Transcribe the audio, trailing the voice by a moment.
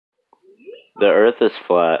The Earth is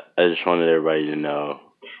flat. I just wanted everybody to know.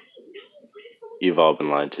 You've all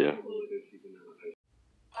been lied to.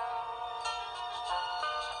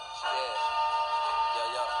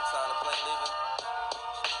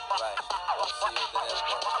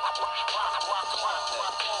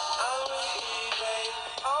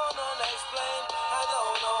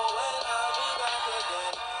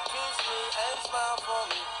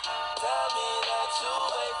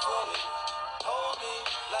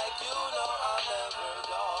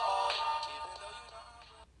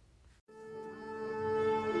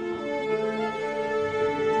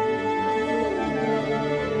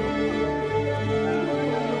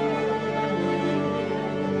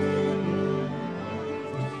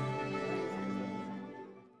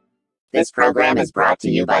 This program is brought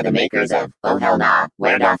to you by the makers of Oh Hell Nah,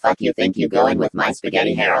 Where Da Fuck You Think You Going with My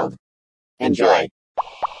Spaghetti Harold. Enjoy.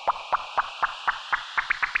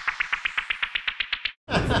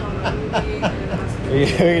 We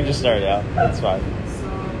can just start out. That's fine.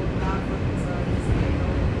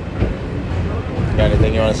 Got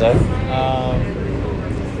anything you want to say?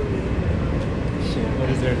 Shit, what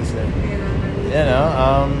is there to say? You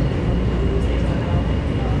know,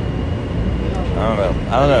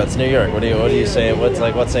 I don't know. It's New York. What do you say?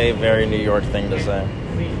 What's a very New York thing to say?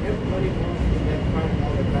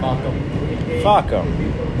 Fuck 'em. Fuck 'em.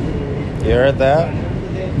 You heard that?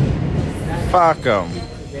 Fuck 'em.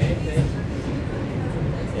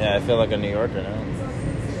 Yeah, I feel like a New Yorker now.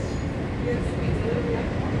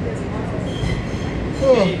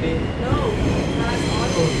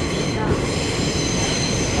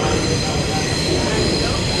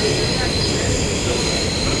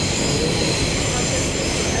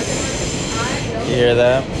 You hear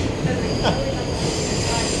that?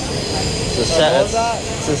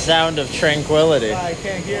 It's a sound of tranquility. I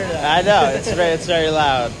can't hear that. I know, it's very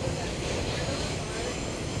loud.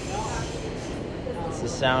 It's the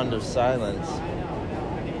sound of silence.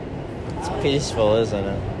 It's peaceful, isn't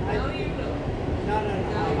it?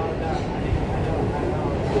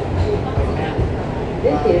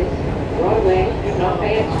 This is Broadway,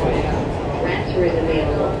 Lafayette Street. Transfer is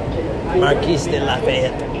available to the Marquis de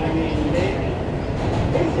Lafayette.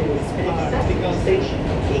 This is an accessible station.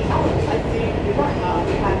 The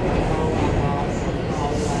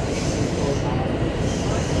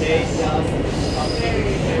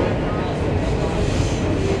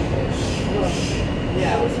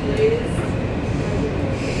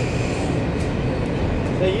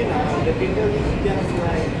So you know, the finger is just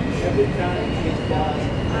like every time it does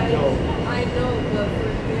go. I know, but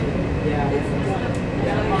for him, Yeah. it's just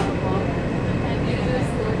and you just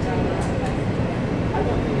go to I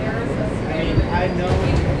don't think. I mean, I know.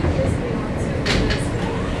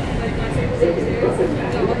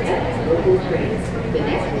 local train. The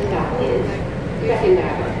next stop is Second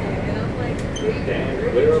Avenue.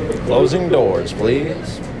 Closing doors,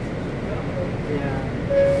 please.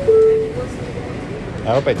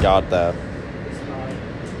 I hope it got that.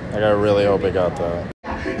 I really hope it got that.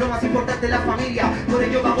 Lo más importante es la familia, por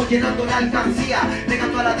ello vamos llenando la alcancía. Le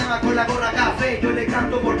canto a la dama con la gorra café, yo le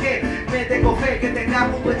canto porque me tengo fe, que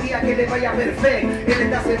tengamos un buen día, que le vaya perfecto en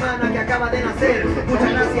esta semana que acaba de nacer.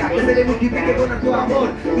 Muchas gracias, que se le multiplique con harto amor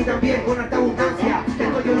y también con harta abundancia.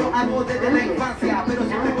 Esto yo lo hago desde la infancia, pero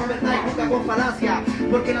siempre con verdad y nunca con falacia,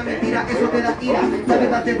 porque la mentira eso te da ira, la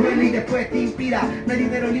verdad te duele y después te inspira. No hay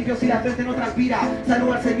dinero limpio si la frente no transpira.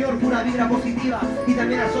 Salud al Señor, pura vibra positiva, y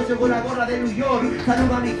también al socio con la gorra de New York.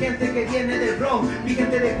 Salud a mi gente que viene del Bronx, mi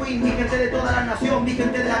gente de Queens, mi gente de toda la nación, mi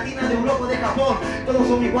gente de Latina, de Europa, de Japón. Todos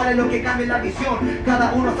son iguales, lo que cambia es la visión.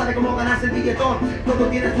 Cada uno sabe cómo ganarse el billetón. Todo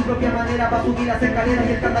tiene su propia manera para subir las escaleras,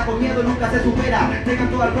 y el que anda con miedo nunca se supera. Le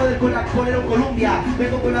canto al brother con la Bolero Columbia,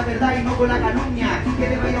 vengo con la verdad y no con la calumnia. Que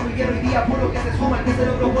le vaya muy bien hoy día, por lo que se suma, el que se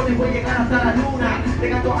lo propone puede llegar hasta la luna. Le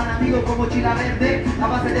canto a amigos como Chila Verde, a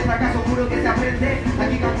base de fracaso juro que se aprende.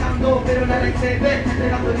 Aquí cantando, pero la ley se ve,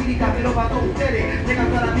 entregando lírica, pero para todos ustedes. Le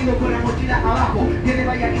canto al amigo con la mochila abajo, que le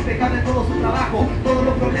vaya impecable en todo su trabajo. Todos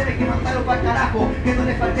los problemas que mandaron para el carajo, que no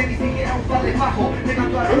le falte ni siquiera un par de fajo. Le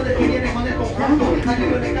canto al brother que viene con el conjunto, a que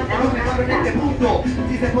yo le canto lo mejor en este mundo.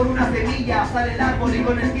 Si se pone una semilla, sale el árbol y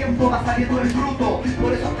con el tiempo va saliendo el fruto.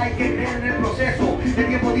 Por eso hay que creer en el proceso. El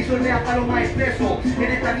tiempo disuelve hasta lo más espeso.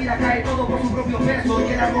 En esta vida cae todo por su propio peso,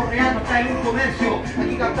 y el árbol real no está en un comercio.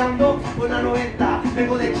 Aquí cantando por la 90,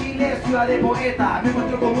 vengo de Chile, ciudad de poeta. Me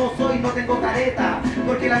muestro como soy, no tengo careta,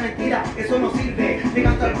 porque la mentira, eso no sirve. Le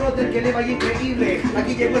canto al brother que le vaya increíble.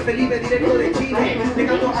 Aquí llegó el Felipe directo de Chile. Le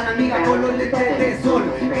canto a la amiga con los lentes de sol,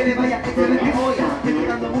 que le vaya excelente hoy. Estoy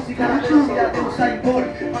dando música a la velocidad de Usain Bolt.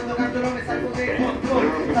 Cuando canto no me salgo de control.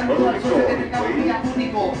 Saludo al socio que tenga un día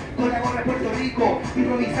único, con la gorra de Puerto Rico,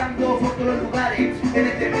 improvisando por todos los lugares. En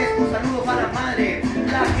este mes un saludo para las madres,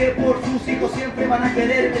 las que por sus hijos siempre van a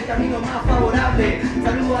querer el camino más favorable.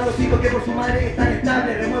 Saludo a los hijos que por su madre están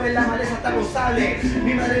estables, remueven la maleza hasta González.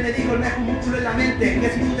 Mi madre me dijo el mes con un músculo en la mente, que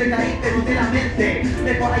si tú te caíste no te lamentes.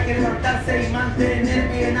 Después hay que levantarse y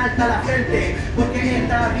mantener en alta la frente, porque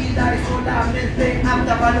esta vida es solamente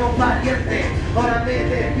apta para los valientes. Ahora me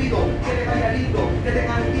despido, que le vaya lindo, que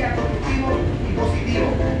tengan un día constructivo y positivo.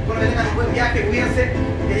 Bueno, que tengan un buen viaje, cuídense,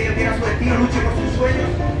 que lleguen bien a su destino, luchen por sus sueños,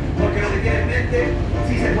 porque lo que tienen en mente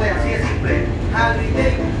sí se puede, así es simple. Have a great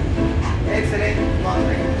day, excellent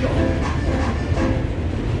Monday.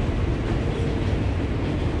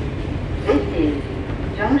 This is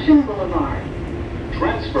Junction Boulevard.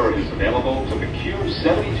 Transfer is available to the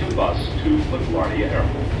Q72 bus to LaGuardia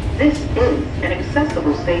Airport. This is an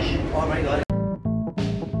accessible station. All right, got it.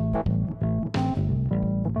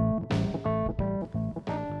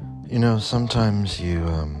 You know, sometimes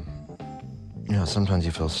sometimes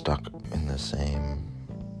you feel stuck in the same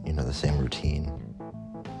routine.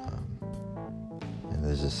 And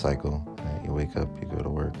there's this cycle, right? You wake up, you go to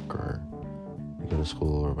work, or you go to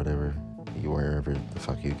school, or whatever, wherever the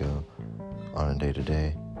fuck you go on a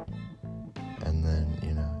day-to-day. And then,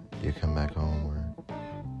 you come back home, or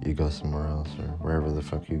you go somewhere else, or wherever the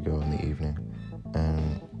fuck you go in the evening.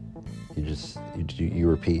 And you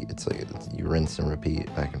repeat. It's like you rinse and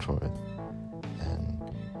repeat back and forth, and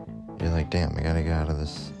you're like, damn, I gotta get out of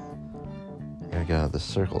this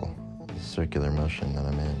circle, this circular motion that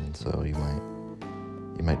I'm in. And so you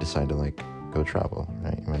might decide to go travel,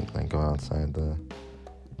 right? You might go outside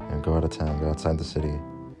go out of town, go outside the city,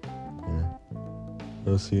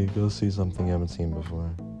 go see something you haven't seen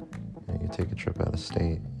before. You take a trip out of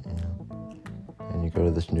state, and you go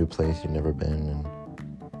to this new place you've never been, and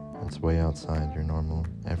it's way outside your normal,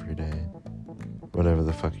 everyday, whatever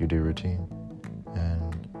the fuck you do routine.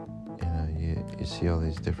 And, you see all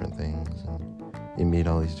these different things, and you meet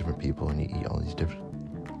all these different people, and you eat all these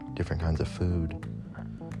different kinds of food.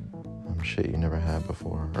 Shit you never had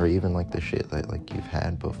before. Or even the shit that you've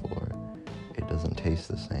had before. It doesn't taste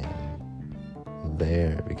the same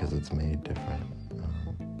there because it's made different.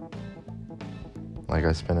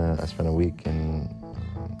 I spent a week in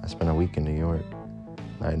New York.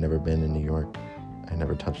 I had never been in New York. I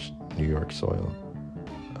never touched New York soil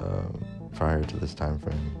prior to this time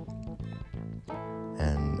frame.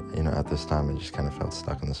 And, at this time, I just kind of felt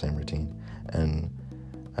stuck in the same routine. And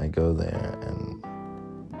I go there, and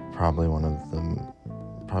probably one of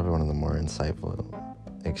the more insightful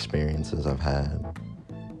experiences I've had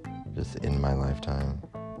just in my lifetime.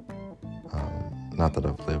 Not that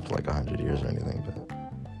I've lived 100 years or anything, but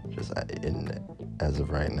just as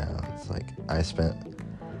of right now, it's I spent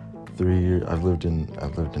 3 years. I've lived in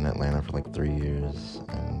Atlanta for 3 years,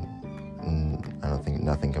 and I don't think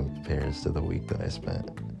nothing compares to the week that I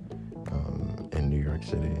spent in New York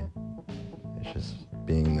City. It's just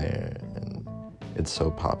being there, and it's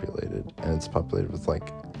so populated, and it's populated with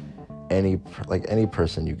any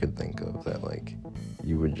person you could think of that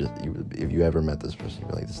if you ever met this person, you'd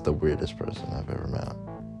be like, this is the weirdest person I've ever met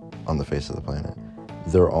on the face of the planet.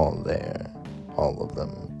 They're all there, all of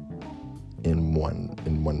them in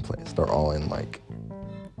one place. They're all in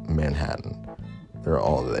Manhattan. They're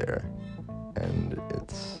all there, and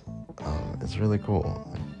it's really cool.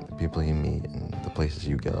 The people you meet and the places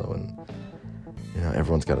you go, and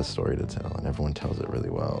everyone's got a story to tell, and everyone tells it really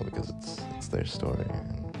well because it's their story,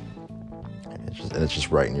 and it's just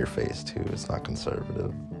right in your face too. It's not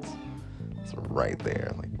conservative. It's right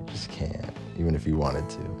there. You just can't, even if you wanted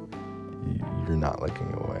to. You're not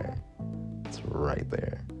looking away. It's right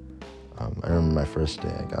there. I remember my first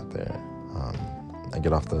day I got there. I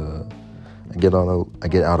get out of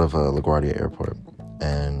LaGuardia Airport,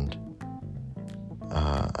 and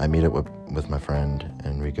I meet up with my friend,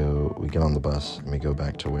 and we get on the bus, and we go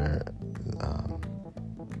back to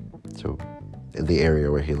to the area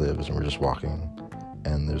where he lives, and we're just walking,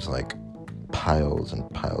 and there's piles and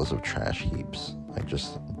piles of trash heaps,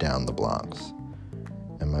 just down the blocks.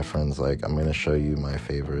 And my friend's like, I'm gonna show you my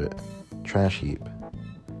favorite trash heap.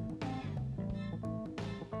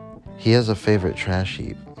 He has a favorite trash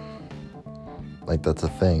heap. That's a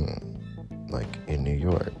thing, in New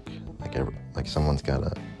York. Someone's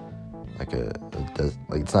got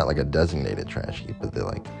it's not a designated trash heap, but they're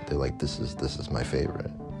like, this is my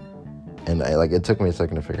favorite. And it took me a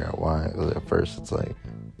second to figure out why. At first, it's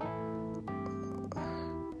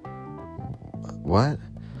what?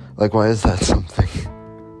 Why is that something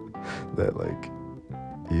that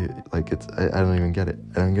it's, I don't even get it.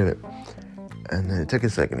 I don't get it. And then it took a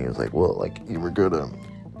second. He was like, well,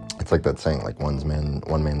 it's it's like that saying, like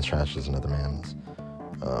one man's trash is another man's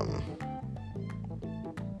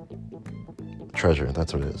treasure.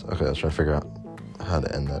 That's what it is. Okay, let's try to figure out how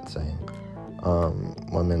to end that saying.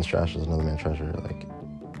 One man's trash is another man's treasure. Like,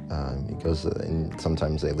 it goes, and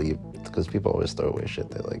sometimes they leave because people always throw away shit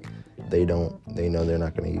they know they're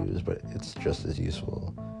not going to use, but it's just as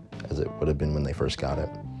useful as it would have been when they first got it.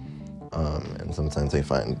 And sometimes they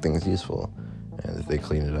find things useful, and if they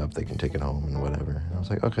clean it up, they can take it home and whatever. And I was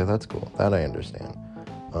like, okay, that's cool. That I understand.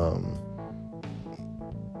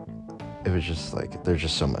 It was just like, there's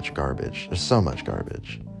just so much garbage. There's so much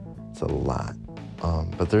garbage. It's a lot.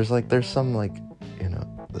 But there's some like, you know,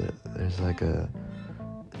 there's like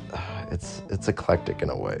it's eclectic in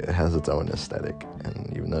a way. It has its own aesthetic,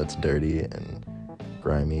 and even though it's dirty and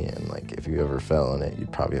grimy, and like if you ever fell in it,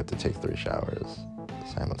 you'd probably have to take 3 showers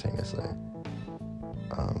simultaneously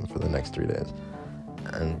for the next 3 days.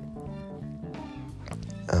 And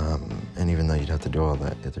even though you'd have to do all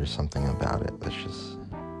that, there's something about it that's just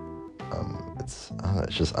it's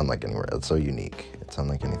just unlike anywhere. It's so unique. It's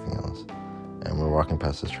unlike anything else. And we're walking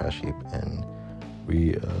past this trash heap, and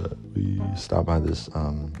we stopped by this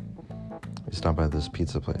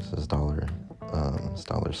pizza place, this dollar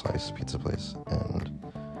slice pizza place, and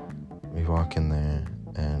we walk in there,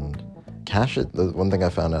 and cash. The one thing I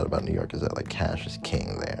found out about New York is that like cash is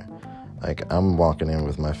king there. Like, I'm walking in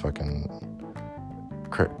with my fucking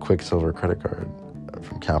Quicksilver credit card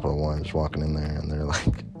from Capital One, just walking in there, and they're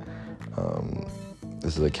like,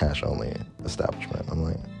 this is a cash only establishment. I'm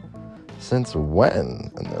like, since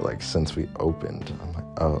when? And they're like, since we opened. I'm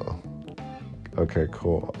like, oh, okay,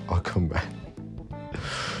 cool, I'll come back.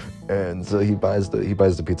 And so he buys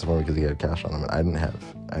the pizza for me because he had cash on him, and I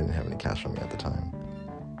didn't have any cash on me at the time.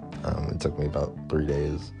 It took me about 3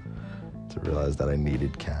 days to realize that I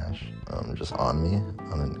needed cash, just on me,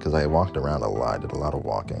 because I walked around a lot. I did a lot of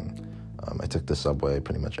walking. I took the subway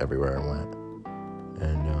pretty much everywhere I went,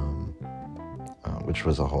 and which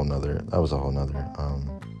was a whole nother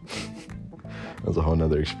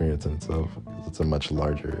experience in itself, because it's a much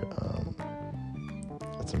larger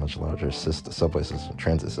subway system,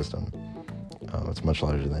 transit system. It's much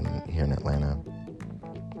larger than here in Atlanta,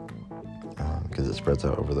 because it spreads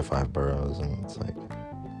out over the 5 boroughs, and it's like,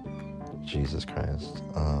 Jesus Christ.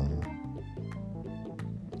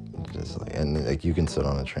 Just like, and like you can sit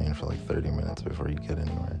on a train for like 30 minutes before you get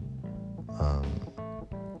anywhere.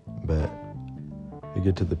 But we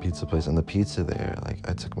get to the pizza place, and the pizza there, like,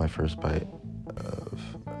 I took my first bite of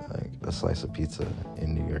like a slice of pizza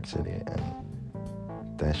in New York City, and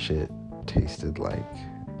that shit tasted like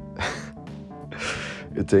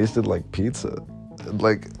it tasted like pizza.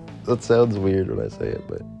 Like, that sounds weird when I say it,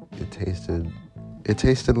 but it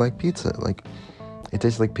tasted like pizza. Like, it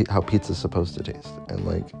tastes like how pizza's supposed to taste. And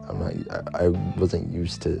like, I wasn't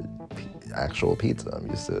used to actual pizza. I'm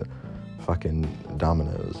used to fucking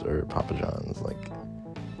Domino's or Papa John's, like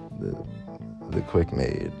the quick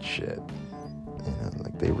made shit. You know,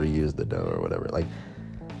 like they reuse the dough or whatever. Like,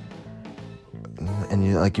 and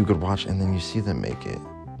you could watch, and then you see them make it,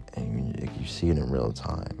 and you see it in real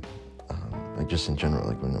time. Like, just in general,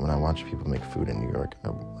 like when I watch people make food in New York,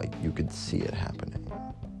 like, you could see it happening.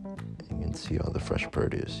 You can see all the fresh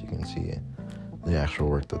produce. You can see the actual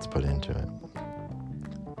work that's put into it.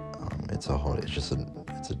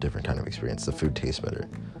 It's a different kind of experience. The food tastes better,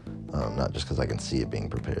 not just because I can see it being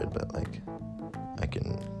prepared, but like I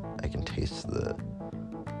can taste the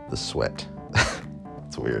sweat.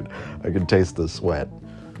 It's weird. I can taste the sweat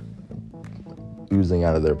oozing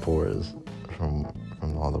out of their pores from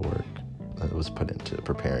all the work that was put into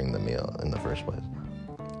preparing the meal in the first place.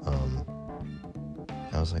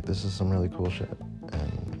 I was like, this is some really cool shit.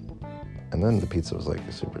 And then the pizza was like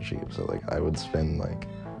super cheap, so like I would spend like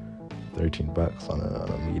 $13 on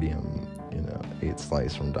a medium, 8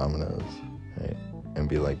 slice from Domino's, right? And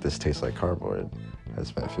be like, this tastes like cardboard. I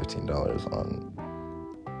spent $15 on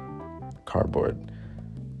cardboard,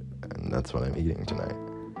 and that's what I'm eating tonight.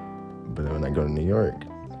 But when I go to New York,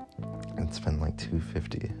 I'd spend like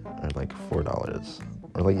 $2.50 or like $4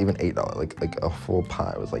 or like even $8. Like a full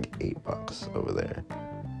pie was like $8 over there.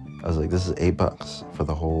 I was like, this is $8 for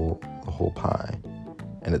the whole pie,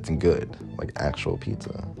 and it's good, like actual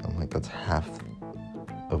pizza. I'm like, that's half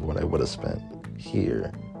of what I would have spent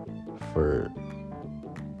here for,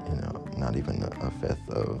 not even a fifth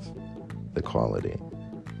of the quality.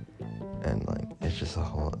 And like, it's just a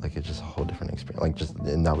whole different experience.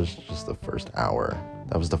 And that was just the first hour.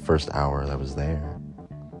 That was the first hour that was there.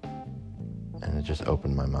 And it just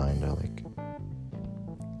opened my mind to like,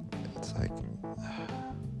 it's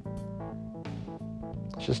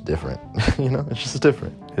just different, it's just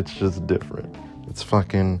different. It's just different. It's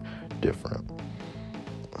fucking different.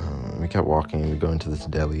 We kept walking. We go into this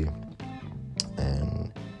deli,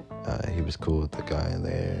 and he was cool with the guy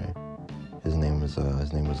there. His name was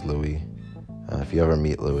Louis. If you ever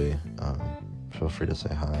meet Louis, feel free to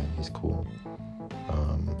say hi. He's cool.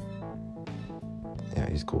 Yeah,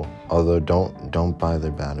 he's cool. Although don't buy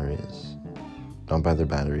their batteries. Don't buy their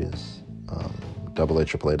batteries. AA,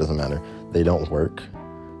 AAA, doesn't matter. They don't work.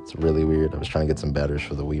 It's really weird. I was trying to get some batteries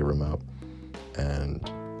for the Wii remote, and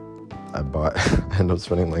I ended up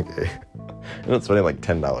spending like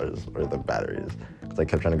 $10 worth of batteries, because I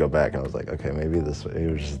kept trying to go back, and I was like, okay, maybe it was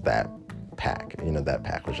just that pack. That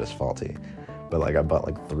pack was just faulty. But like I bought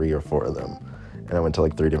like 3 or 4 of them, and I went to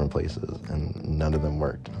like 3 different places, and none of them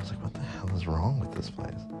worked. And I was like, what the hell is wrong with this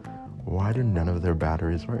place? Why do none of their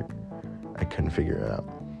batteries work? I couldn't figure it out.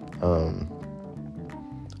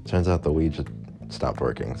 Turns out the Wii just stopped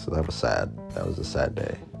working, so that was sad. That was a sad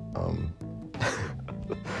day.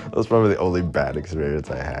 That was probably the only bad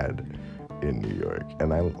experience I had in New York.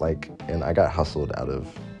 And I got hustled out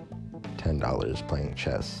of $10 playing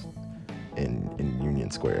chess in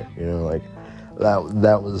Union Square.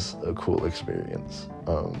 That was a cool experience.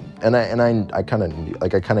 And I kind of knew,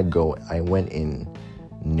 I went in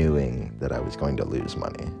knowing that I was going to lose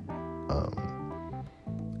money.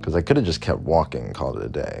 Because I could have just kept walking and called it a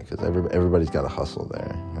day, because everybody's got to hustle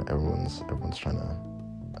there. Everyone's trying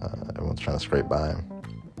to scrape by.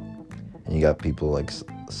 And you got people like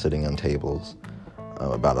sitting on tables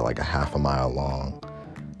about like a half a mile long,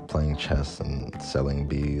 playing chess and selling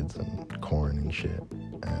beads and corn and shit.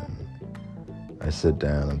 And I sit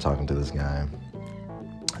down, I'm talking to this guy,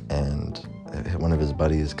 and one of his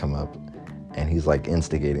buddies come up, and he's like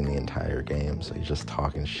instigating the entire game. So he's just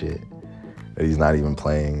talking shit that he's not even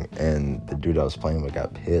playing. And the dude I was playing with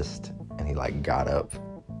got pissed, and he like got up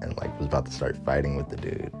and like was about to start fighting with the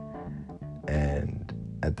dude. And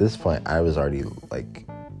at this point, I was already on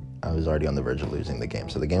the verge of losing the game.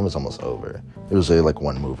 So the game was almost over. It was really like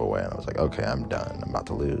one move away, and I was like, okay, I'm done. I'm about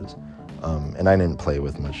to lose. And I didn't play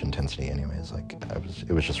with much intensity anyways.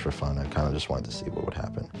 It was just for fun. I kind of just wanted to see what would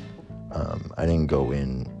happen. I didn't go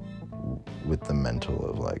in with the mental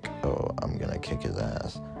of like, oh, I'm gonna kick his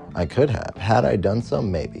ass. I could have. Had I done so,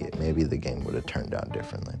 maybe the game would have turned out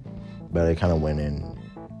differently. But I kind of went in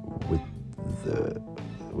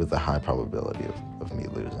with the high probability of me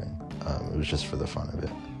losing. It was just for the fun of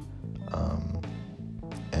it.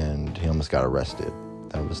 And he almost got arrested.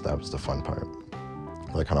 That was the fun part.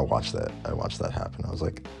 I kind of watched that. I watched that happen. I was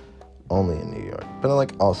like, only in New York, but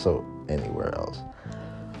like also anywhere else,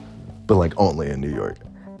 but like only in New York.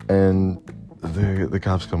 And the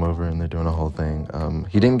cops come over, and they're doing a whole thing.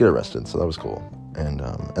 He didn't get arrested, so that was cool. And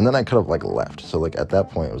then I could have like left. So like at that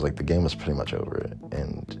point, it was like the game was pretty much over,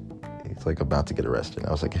 and he's like about to get arrested. And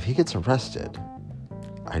I was like, if he gets arrested,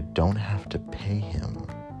 I don't have to pay him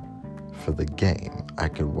for the game. I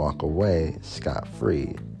could walk away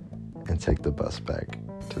scot-free and take the bus back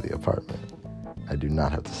to the apartment. I do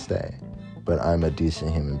not have to stay. But I'm a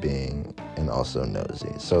decent human being and also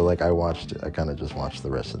nosy. So like I kind of just watched the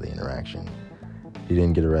rest of the interaction. He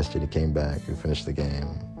didn't get arrested. He came back. We finished the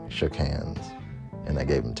game, shook hands, and I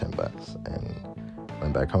gave him $10 and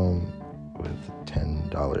went back home with $10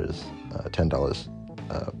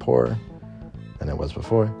 poorer than it was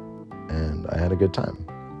before. And I had a good time.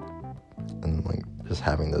 And like just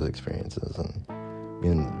having those experiences and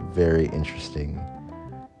being very interesting,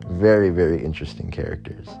 very, very interesting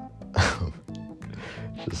characters.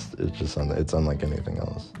 It's unlike anything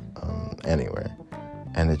else anywhere.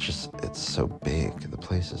 And it's so big. The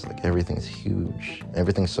place is like, everything's huge.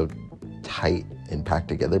 Everything's so tight and packed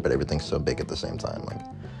together, but everything's so big at the same time. Like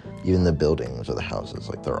even the buildings or the houses,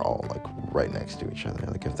 like they're all like right next to each other.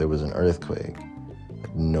 Like if there was an earthquake,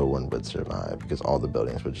 like no one would survive, because all the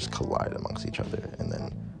buildings would just collide amongst each other and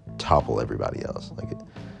then topple everybody else. Like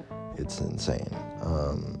it's insane.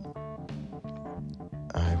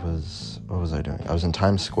 What was I doing? I was in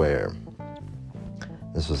Times Square.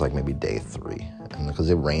 This was like maybe day 3, and because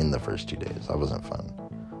it rained the first 2 days, that wasn't fun.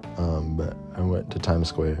 But I went to Times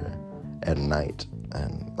Square at night,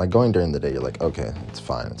 and like going during the day, you're like, okay, it's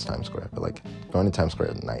fine, it's Times Square. But like going to Times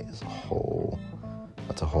Square at night is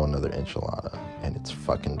that's a whole nother enchilada, and it's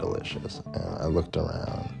fucking delicious. And I looked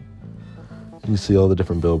around. You see all the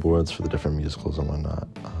different billboards for the different musicals and whatnot.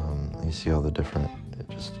 You see all the different,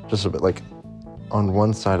 just a bit like, on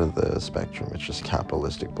one side of the spectrum, it's just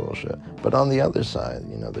capitalistic bullshit. But on the other side,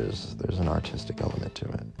 there's an artistic element to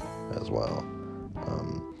it as well.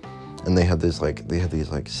 And they had these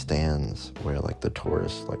stands where like the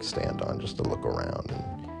tourists like stand on just to look around, and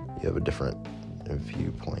you have a different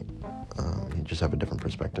viewpoint You just have a different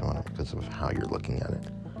perspective on it because of how you're looking at it.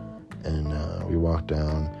 And we walked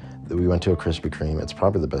down. We went to a Krispy Kreme. It's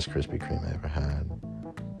probably the best Krispy Kreme I ever had,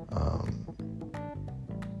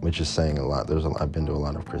 which is saying a lot. I've been to a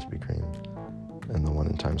lot of Krispy Kremes, and the one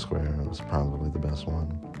in Times Square was probably the best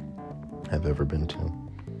one I've ever been to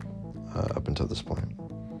up until this point.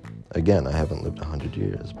 Again, I haven't lived 100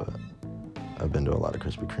 years, but I've been to a lot of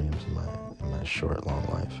Krispy Kremes in my short, long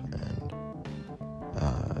life, and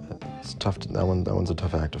it's tough. That one's a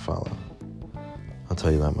tough act to follow. I'll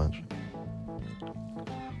tell you that much.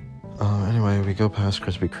 Anyway, we go past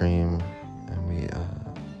Krispy Kreme, and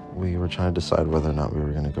we were trying to decide whether or not we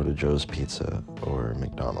were going to go to Joe's Pizza or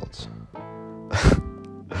McDonald's,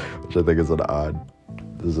 which I think is an odd.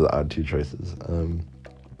 Those are the odd two choices.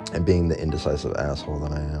 And being the indecisive asshole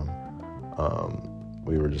that I am,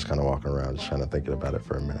 we were just kind of walking around, just kind of thinking about it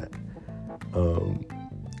for a minute.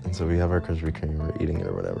 And so we have our Krispy Kreme, we're eating it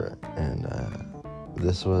or whatever, and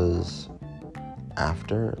this was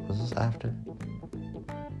after. Was this after?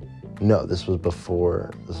 No, this was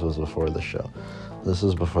before. This was before the show. This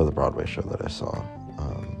was before the Broadway show that I saw.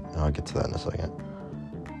 And I'll get to that in a second.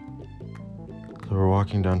 So we're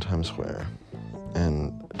walking down Times Square,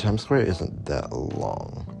 and Times Square isn't that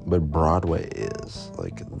long, but Broadway is.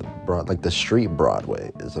 Like the street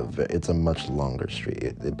Broadway is it's a much longer street.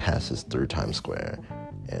 It passes through Times Square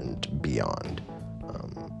and beyond.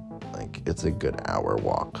 Like it's a good hour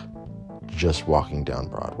walk, just walking down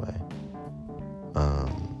Broadway.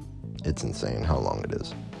 It's insane how long it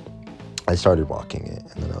is. I started walking it,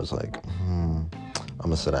 and then I was like, I'm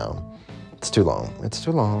gonna sit down. It's too long.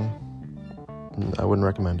 I wouldn't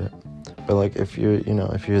recommend it. But like, if you're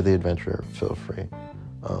the adventurer, feel free.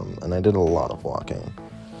 And I did a lot of walking.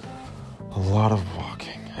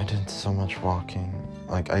 I did so much walking.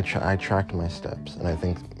 Like I tracked my steps, and I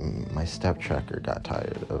think my step tracker got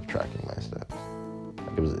tired of tracking my steps.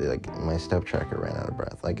 Like it was like my step tracker ran out of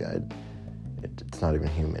breath. Like it's not even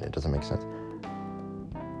human. It doesn't make sense.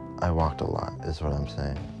 I walked a lot, is what I'm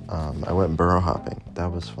saying. I went borough hopping.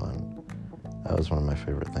 That was fun. That was one of my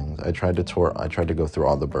favorite things. I tried to go through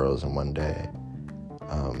all the boroughs in one day,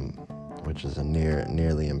 which is a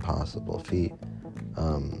nearly impossible feat.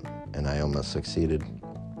 And I almost succeeded.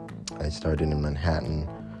 I started in Manhattan.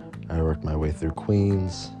 I worked my way through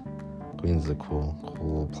Queens. Queens is a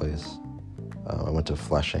cool place. I went to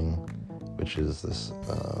Flushing, which is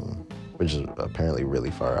apparently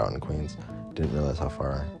really far out in Queens. Didn't realize how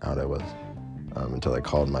far out I was until I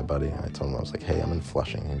called my buddy, and I told him, I was like, hey, I'm in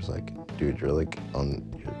Flushing. He was like, dude, you're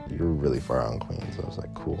really far out in Queens. I was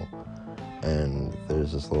like, cool. And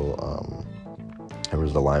there's this little, there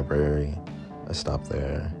was the library. I stopped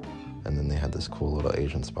there, and then they had this cool little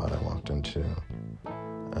Asian spot I walked into,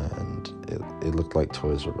 and it looked like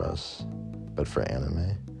Toys R Us, but for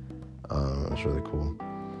anime. It was really cool.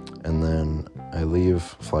 And then I leave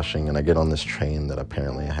Flushing, and I get on this train that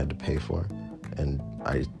apparently I had to pay for, and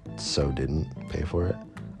I so didn't pay for it.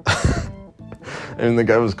 And the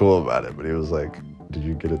guy was cool about it, but he was like, did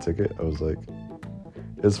you get a ticket? I was like,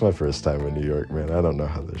 it's my first time in New York, man. I don't know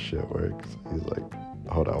how this shit works. He's like,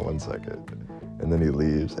 hold on one second. And then he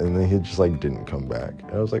leaves, and then he just like didn't come back.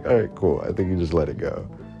 And I was like, all right, cool. I think he just let it go.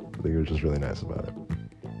 I think he was just really nice about it.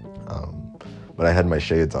 But I had my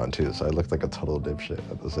shades on too, so I looked like a total dipshit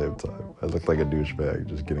at the same time. I looked like a douchebag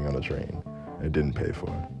just getting on a train I didn't pay for.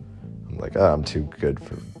 I'm like, I'm too good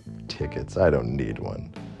for tickets. I don't need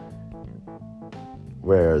one.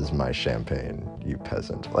 Where's my champagne, you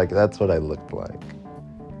peasant? Like, that's what I looked like,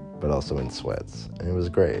 but also in sweats. And it was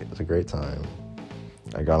great. It was a great time.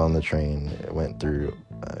 I got on the train. It went through,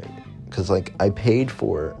 because I paid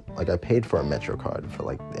for a Metro card for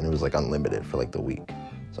and it was unlimited for the week.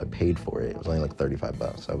 So I paid for it. It was only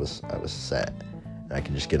 $35. I was set, and I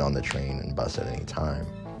could just get on the train and bus at any time,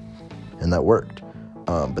 and that worked.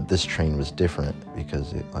 But this train was different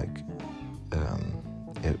because it I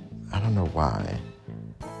don't know why,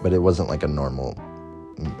 but it wasn't like a normal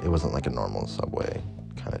subway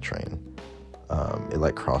kind of train.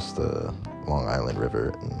 It crossed the Long Island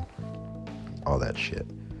River and all that shit,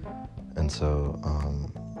 and so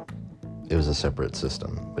it was a separate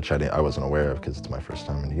system, which I wasn't aware of because it's my first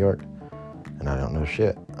time in New York, and I don't know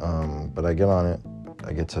shit. But I get on it.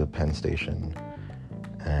 I get to Penn Station,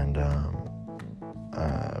 and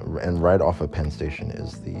right off of Penn Station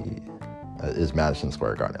is Madison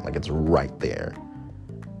Square Garden. It's right there,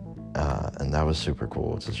 and that was super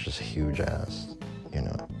cool. It's just huge ass,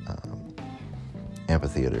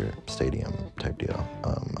 amphitheater stadium type deal.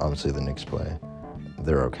 Obviously the Knicks play.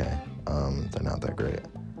 They're okay. They're not that great,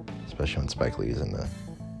 especially when Spike Lee's in the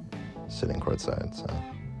sitting courtside. So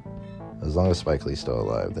As long as Spike Lee's still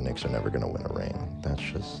alive, the Knicks are never going to win a ring. That's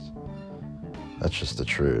just the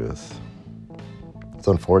truth. It's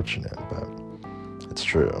unfortunate, but it's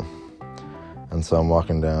true. And so I'm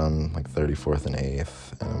walking down like 34th and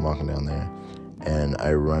 8th, and I'm walking down there, and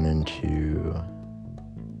I run into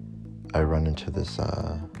this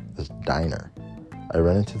diner. I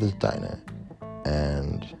run into this diner,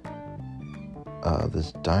 and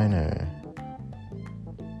this diner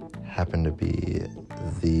happened to be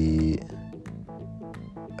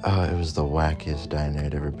it was the wackiest diner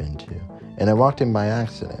I'd ever been to. And I walked in by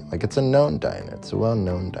accident. Like, it's a known diner. It's a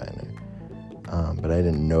well-known diner. But I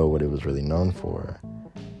didn't know what it was really known for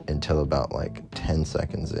until about, like, 10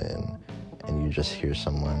 seconds in. And you just hear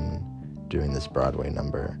someone doing this Broadway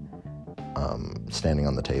number, standing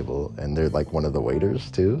on the table. And they're, like, one of the waiters,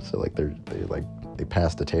 too. So, like, they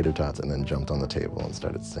passed the tater tots and then jumped on the table and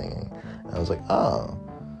started singing. And I was like, oh,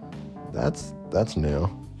 that's new.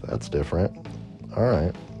 That's different. All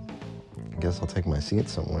right. I guess I'll take my seat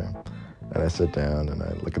somewhere. And I sit down and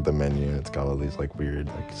I look at the menu, and it's got all these like weird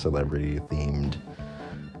like celebrity themed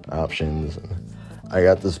options. And I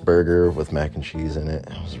got this burger with mac and cheese in it.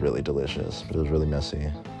 It was really delicious, but it was really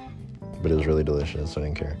messy. But it was really delicious, so I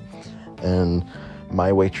didn't care. And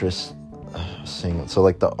my waitress sing. So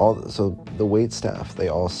like the wait staff, they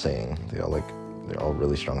all sing. They're all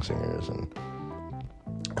really strong singers, and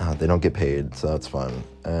they don't get paid, so that's fun.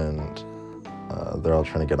 And they're all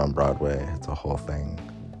trying to get on Broadway. It's a whole thing.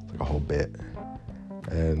 It's like a whole bit.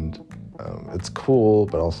 And it's cool,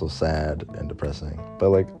 but also sad and depressing. But,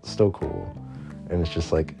 like, still cool. And it's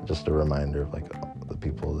just a reminder of, like, the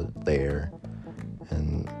people that there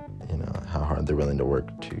and, you know, how hard they're willing to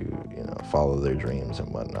work to, you know, follow their dreams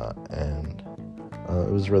and whatnot. And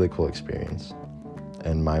it was a really cool experience.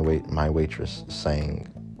 And my waitress sang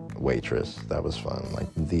Waitress. That was fun. Like,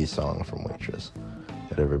 the song from Waitress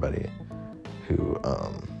that everybody who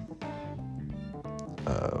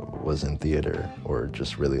was in theater or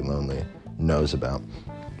just really lonely knows about.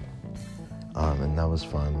 And that was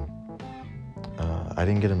fun. I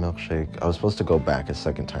didn't get a milkshake. I was supposed to go back a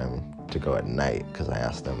second time to go at night because I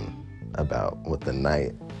asked them about what the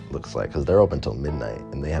night looks like, because they're open till midnight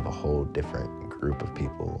and they have a whole different group of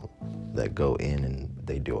people that go in and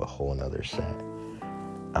they do a whole nother set.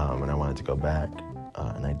 And I wanted to go back,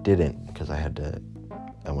 and I didn't because I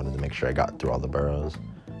wanted to make sure I got through all the boroughs.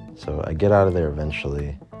 So I get out of there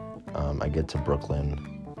eventually. I get to Brooklyn.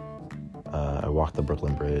 I walk the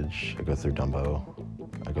Brooklyn Bridge. I go through Dumbo.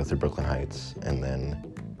 I go through Brooklyn Heights, and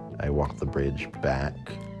then I walk the bridge back,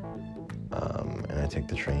 and I take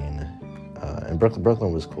the train. And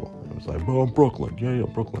Brooklyn was cool. It was like, oh, Brooklyn. Yeah,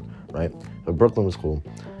 Brooklyn, right? So Brooklyn was cool.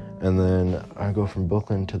 And then I go from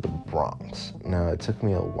Brooklyn to the Bronx. Now, it took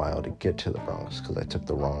me a while to get to the Bronx because I took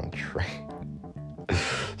the wrong train.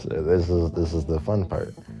 So this is the fun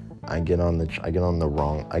part. I get on the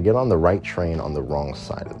right train on the wrong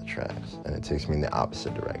side of the tracks, and it takes me in the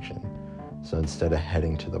opposite direction. So instead of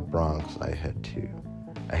heading to the Bronx, I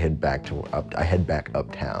head back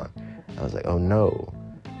uptown. I was like, oh no,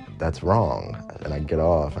 that's wrong. And I get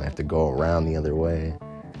off and I have to go around the other way.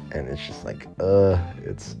 And it's just like,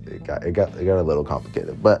 it got a little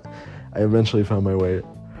complicated. But I eventually found my way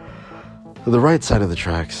to the right side of the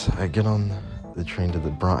tracks. I get on the train to the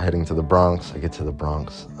Bronx, heading to the Bronx. I get to the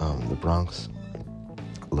Bronx. The Bronx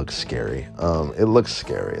looks scary. It looks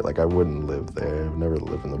scary. Like, I wouldn't live there. I've never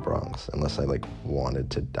lived in the Bronx unless I like wanted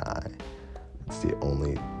to die. It's the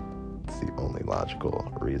only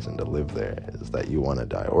logical reason to live there is that you want to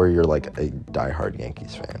die, or you're like a diehard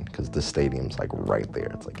Yankees fan, because the stadium's like right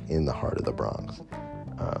there. It's like in the heart of the Bronx.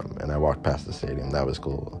 And I walked past the stadium. That was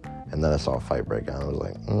cool. And then I saw a fight break out. I was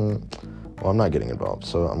like, well, I'm not getting involved,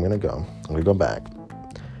 so I'm gonna go back.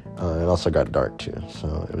 It also got dark too,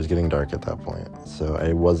 so it was getting dark at that point. So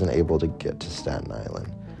I wasn't able to get to Staten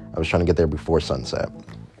Island. I was trying to get there before sunset,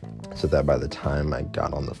 so that by the time I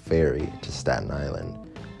got on the ferry to Staten Island,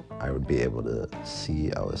 I would be able to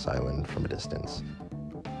see Ellis Island from a distance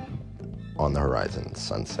on the horizon,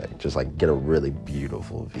 sunset, just like get a really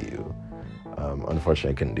beautiful view.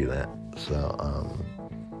 Unfortunately, I couldn't do that. So,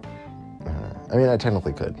 I mean, I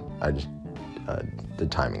technically could. I just, the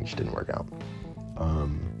timing just didn't work out.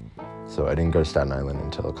 So I didn't go to Staten Island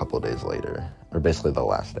until a couple of days later, or basically the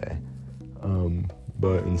last day.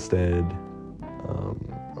 But instead,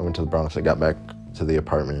 I went to the Bronx. I got back to the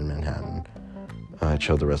apartment in Manhattan. I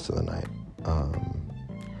chilled the rest of the night.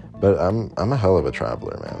 But I'm a hell of a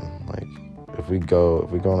traveler, man. Like, if we go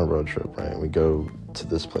on a road trip, right, we go to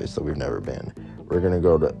this place that we've never been, we're gonna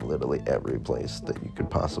go to literally every place that you could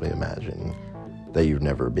possibly imagine that you've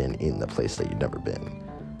never been in the place that you've never been.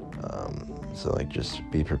 So like just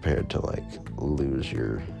be prepared to like lose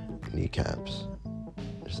your kneecaps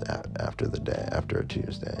just after a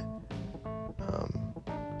Tuesday.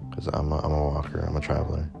 Because I'm a walker, I'm a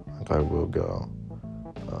traveler. Like I will go.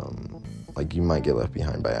 Like you might get left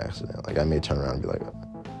behind by accident. Like I may turn around and be like,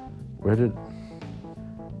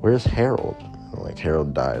 where's Harold? And like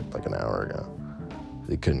Harold died like an hour ago.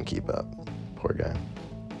 He couldn't keep up. Poor guy.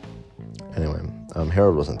 Anyway,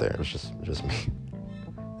 Harold wasn't there. It was just me.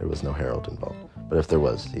 There was no Harold involved. But if there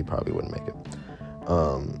was, he probably wouldn't make it.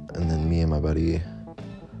 And then me and my buddy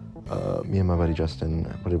Justin,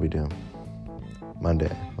 what did we do?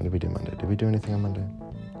 Monday. What did we do Monday? Did we do anything on Monday?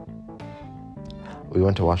 We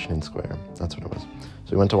went to Washington Square. That's what it was.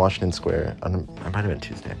 So we went to Washington Square. It might have been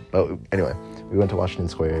Tuesday. But anyway, we went to Washington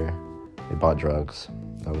Square. We bought drugs.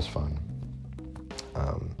 That was fun.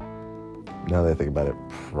 Now that I think about it,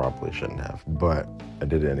 probably shouldn't have. But I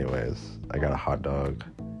did it anyways. I got a hot dog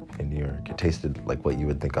in New York. It tasted like what you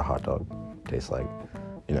would think a hot dog tastes like.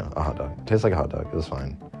 You know, a hot dog. It tastes like a hot dog. It was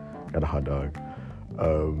fine. Got a hot dog.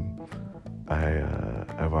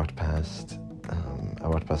 I walked past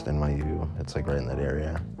NYU. It's like right in that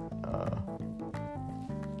area.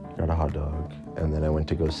 Got a hot dog, and then I went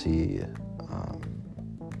to go see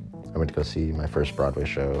my first Broadway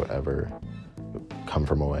show ever, Come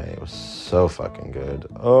From Away. It was so fucking good.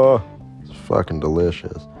 Oh, it was fucking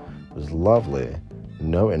delicious. It was lovely.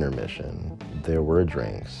 No intermission. There were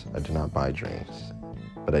drinks. I did not buy drinks,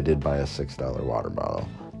 but I did buy a $6 water bottle.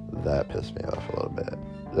 That pissed me off a little bit.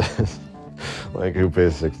 Like, who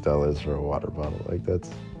pays $6 for a water bottle? Like,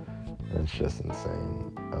 that's just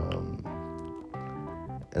insane.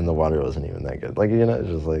 And the water wasn't even that good. Like, you know, it's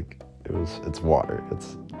just like, it's water.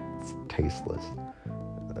 It's tasteless.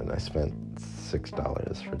 And I spent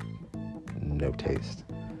 $6 for no taste.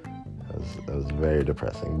 That was very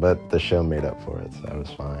depressing. But the show made up for it, so I was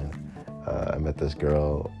fine. I met this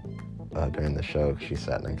girl during the show. She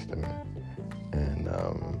sat next to me. And,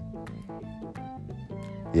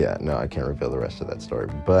 yeah, no, I can't reveal the rest of that story.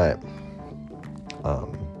 But,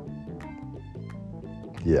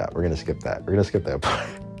 yeah, we're going to skip that. We're going to skip that part.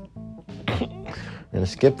 We're going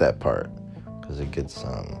to skip that part because it gets,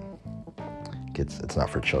 it's not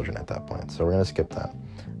for children at that point. So we're going to skip that.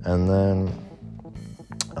 And then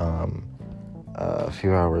a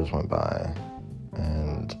few hours went by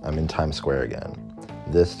and I'm in Times Square again.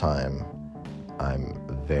 This time I'm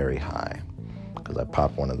very high because I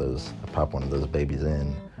popped one of those babies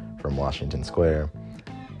in from Washington Square.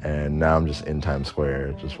 And now I'm just in Times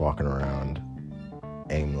Square, just walking around,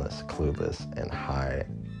 aimless, clueless, and high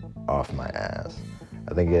off my ass.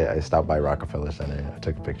 I think I stopped by Rockefeller Center. I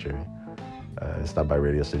took a picture. I stopped by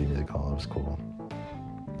Radio City Music Hall. It was cool.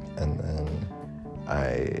 And then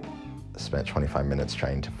I spent 25 minutes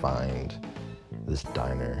trying to find this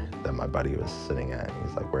diner that my buddy was sitting at.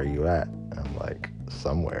 He's like, "Where are you at?" And I'm like,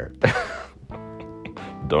 "Somewhere."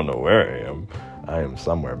 Don't know where I am. I am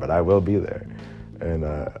somewhere, but I will be there. And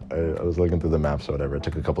I was looking through the maps or whatever. I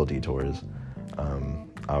took a couple of detours,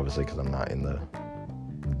 obviously because I'm not in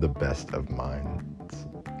the best of minds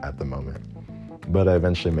at the moment. But I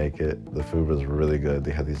eventually make it. The food was really good.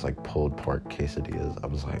 They had these like pulled pork quesadillas. I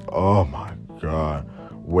was like, oh my God,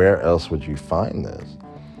 where else would you find this?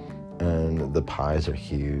 And the pies are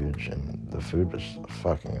huge and the food was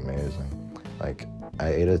fucking amazing. Like, I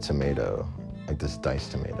ate a tomato, like this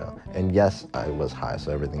diced tomato. And yes, I was high,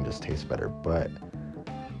 so everything just tastes better, but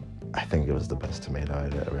I think it was the best tomato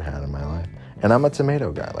I'd ever had in my life. And I'm a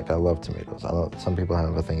tomato guy. Like, I love tomatoes. Some people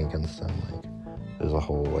have a thing against them. Like, there's a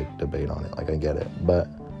whole, like, debate on it. Like, I get it. But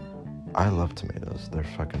I love tomatoes. They're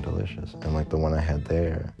fucking delicious. And, like, the one I had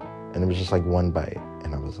there, and it was just, like, one bite.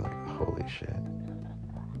 And I was like, holy shit.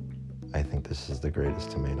 I think this is the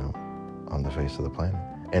greatest tomato on the face of the planet.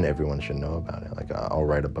 And everyone should know about it. Like, I'll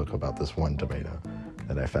write a book about this one tomato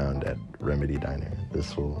that I found at Remedy Diner.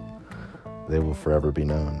 They will forever be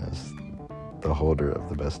known as the holder of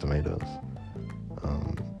the best tomatoes.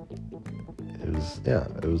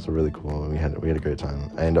 It was really cool. We had a great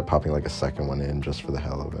time. I ended up popping like a second one in just for the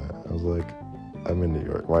hell of it. I was like, I'm in New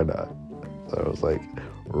York, why not? So I was like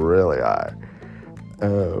really high.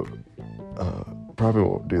 Probably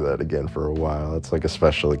won't do that again for a while. It's like a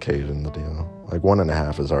special occasion, the deal. Like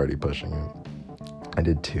 1.5 is already pushing it. I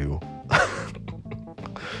did 2.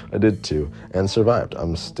 I did 2 and survived.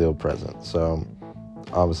 I'm still present. So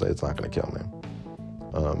obviously it's not going to kill me.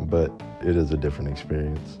 But it is a different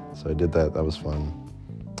experience. So I did that. That was fun.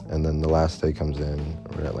 And then the last day comes in.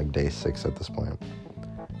 We're at like day 6 at this point.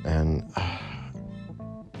 And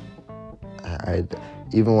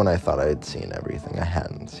even when I thought I had seen everything, I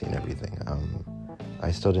hadn't seen everything.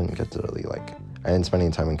 I still didn't get to really like, I didn't spend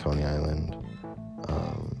any time in Coney Island.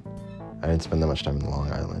 I didn't spend that much time in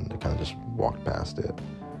Long Island. I kind of just walked past it.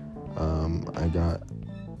 I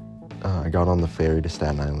got on the ferry to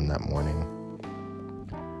Staten Island that morning,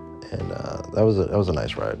 and that was a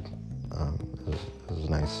nice ride. It was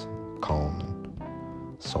nice, calm,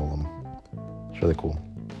 and solemn. It's really cool.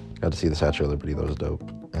 Got to see the Statue of Liberty. That was dope.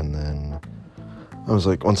 And then I was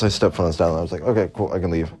like, once I stepped foot on Staten Island, I was like, okay, cool, I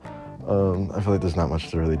can leave. I feel like there's not much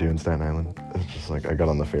to really do in Staten Island. It's just like I got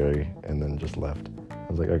on the ferry and then just left. I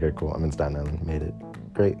was like, okay, cool, I'm in Staten Island, made it.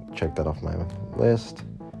 Great, check that off my list.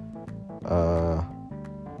 I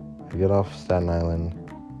get off Staten Island.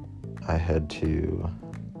 I head to,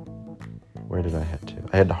 where did I head to?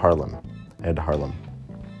 I head to Harlem.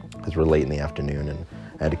 Because we're late in the afternoon and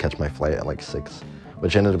I had to catch my flight at like 6,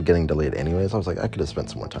 which ended up getting delayed anyways. I was like, I could have spent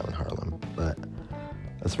some more time in Harlem, but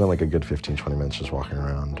I spent like a good 15-20 minutes just walking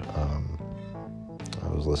around. I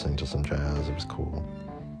was listening to some jazz, it was cool.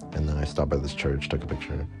 And then I stopped by this church, took a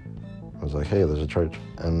picture. I was like, hey, there's a church.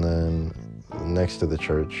 And then next to the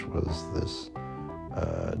church was this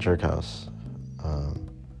jerk house.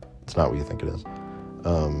 It's not what you think it is.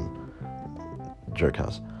 Jerk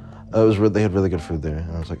house. They had really good food there,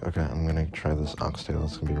 and I was like, okay, I'm gonna try this oxtail.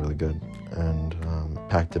 It's gonna be really good. And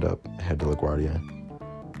packed it up, head to LaGuardia.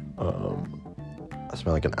 I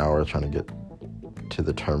spent like an hour trying to get to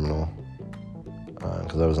the terminal,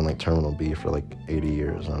 because I was in like Terminal B for like 80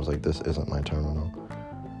 years, and I was like, this isn't my terminal.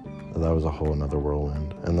 That was a whole another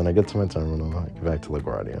whirlwind. And then I get to my terminal, I get back to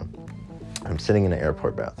LaGuardia. I'm sitting in an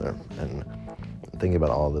airport bathroom and thinking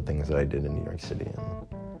about all the things that I did in New York City,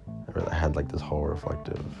 and I had like this whole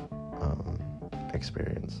reflective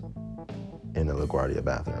experience in a LaGuardia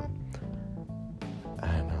bathroom.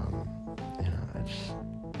 And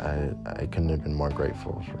I couldn't have been more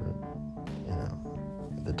grateful for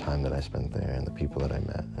the time that I spent there and the people that I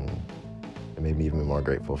met, and it made me even more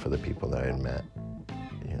grateful for the people that I had met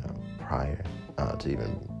prior to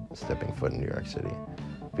even stepping foot in New York City,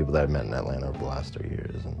 people that I've met in Atlanta over the last 3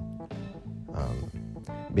 years, and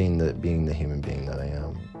being the human being that I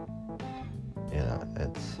am.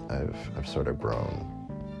 I've sort of grown.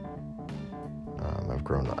 I've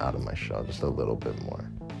grown out of my shell just a little bit more,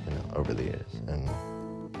 over the years, and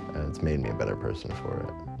it's made me a better person for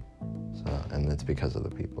it. So, and it's because of the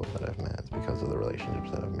people that I've met. It's because of the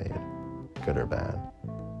relationships that I've made, good or bad.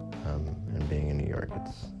 And being in New York,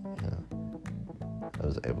 I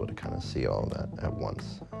was able to kind of see all of that at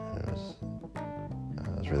once, and it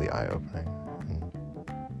was really eye-opening.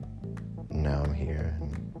 And now I'm here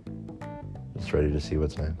and just ready to see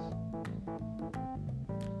what's next.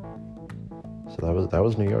 So that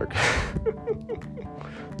was New York.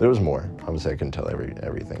 There was more. Obviously, I couldn't tell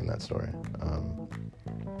everything in that story.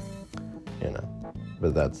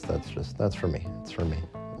 But that's for me. It's for me.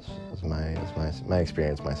 It's my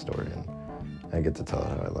experience, my story, and I get to tell it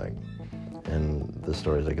how I like. And the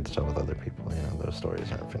stories I get to tell with other people, those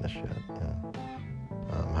stories aren't finished yet.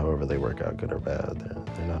 However they work out, good or bad,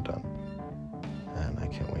 they're not done. And I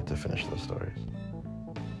can't wait to finish those stories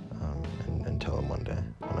and tell them one day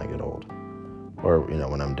when I get old. Or,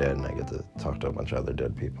 when I'm dead and I get to talk to a bunch of other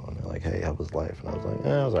dead people and they're like, hey, how was life? And I was like, it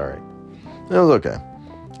was all right. It was okay.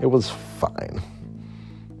 It was fine.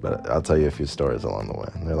 But I'll tell you a few stories along the way.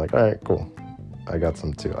 And they're like, all right, cool. I got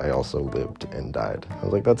some too. I also lived and died. I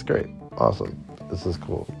was like, that's great. Awesome. This is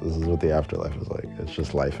cool. This is what the afterlife is like. It's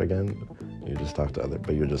just life again. You just talk to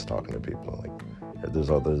but you're just talking to people. Like, there's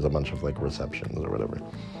a bunch of like receptions or whatever.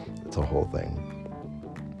 It's a whole thing.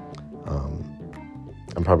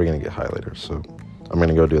 I'm probably gonna get high later, so I'm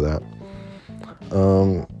gonna go do that.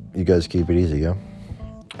 You guys keep it easy, yeah?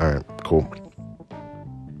 All right, cool.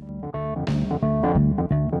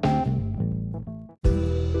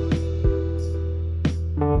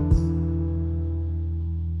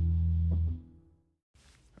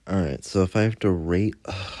 All right, so if I have to rate,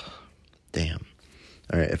 damn.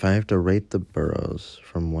 All right, if I have to rate the boroughs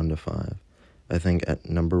from 1 to 5, I think at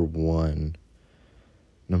number one,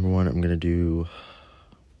 I'm gonna do.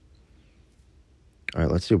 All right,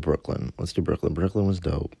 let's do Brooklyn. Brooklyn was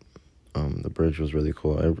dope. The bridge was really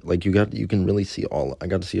cool. You can really see I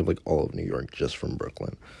got to see like all of New York just from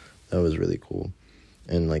Brooklyn. That was really cool.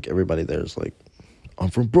 And like everybody there's like, I'm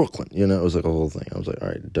from Brooklyn. It was like a whole thing. I was like, all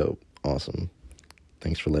right, dope, awesome.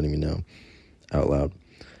 Thanks for letting me know out loud.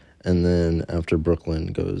 And then after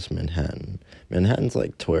Brooklyn goes Manhattan. Manhattan's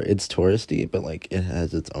like it's touristy, but like it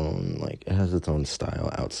has its own style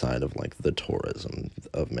outside of like the tourism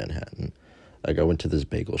of Manhattan. Like, I went to this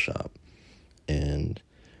bagel shop, and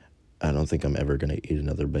I don't think I'm ever going to eat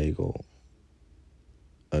another bagel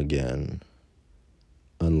again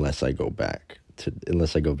unless I go back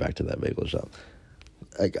unless I go back to that bagel shop.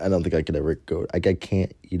 I don't think I could ever go. Like, I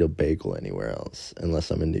can't eat a bagel anywhere else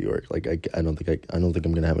unless I'm in New York. Like, I don't think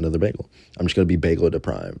I'm gonna have another bagel. I'm just gonna be bagel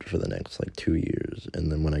deprived for the next like 2 years,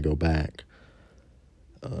 and then when I go back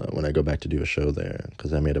to do a show there,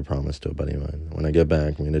 because I made a promise to a buddy of mine. When I get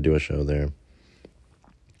back, I'm gonna do a show there,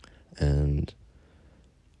 and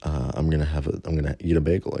I'm gonna eat a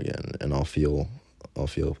bagel again, and I'll feel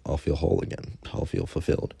whole again. I'll feel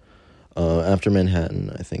fulfilled. After Manhattan,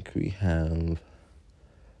 I think we have,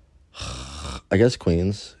 I guess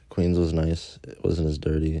Queens. Queens was nice. It wasn't as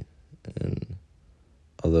dirty, and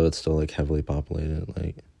although it's still like heavily populated,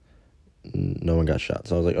 like no one got shot.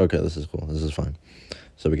 So I was like, okay, this is cool. This is fine.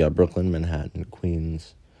 So we got Brooklyn, Manhattan,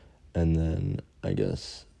 Queens, and then I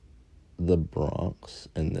guess the Bronx,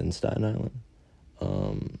 and then Staten Island.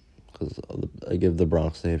 Because I give the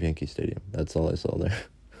Bronx, they have Yankee Stadium. That's all I saw there.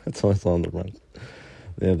 That's all I saw in the Bronx.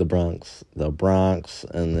 They have the Bronx,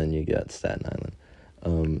 and then you get Staten Island.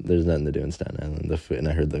 There's nothing to do in Staten Island. The food, and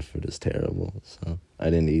I heard the food is terrible, so I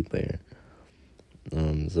didn't eat there.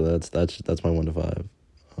 So that's my 1 to 5.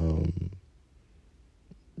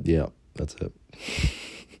 Yeah, that's it.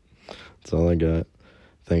 That's all I got.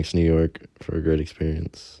 Thanks, New York, for a great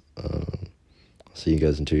experience. I'll see you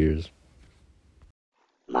guys in 2 years.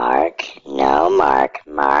 Mark, no, Mark,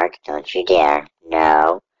 don't you dare.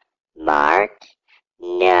 No, Mark,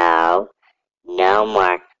 no,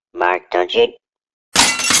 Mark, don't you.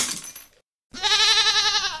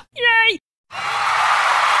 Yay!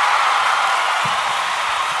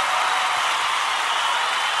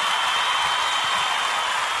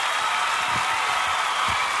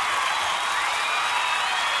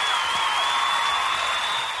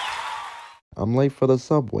 I'm late for the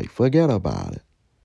subway. Forget about it.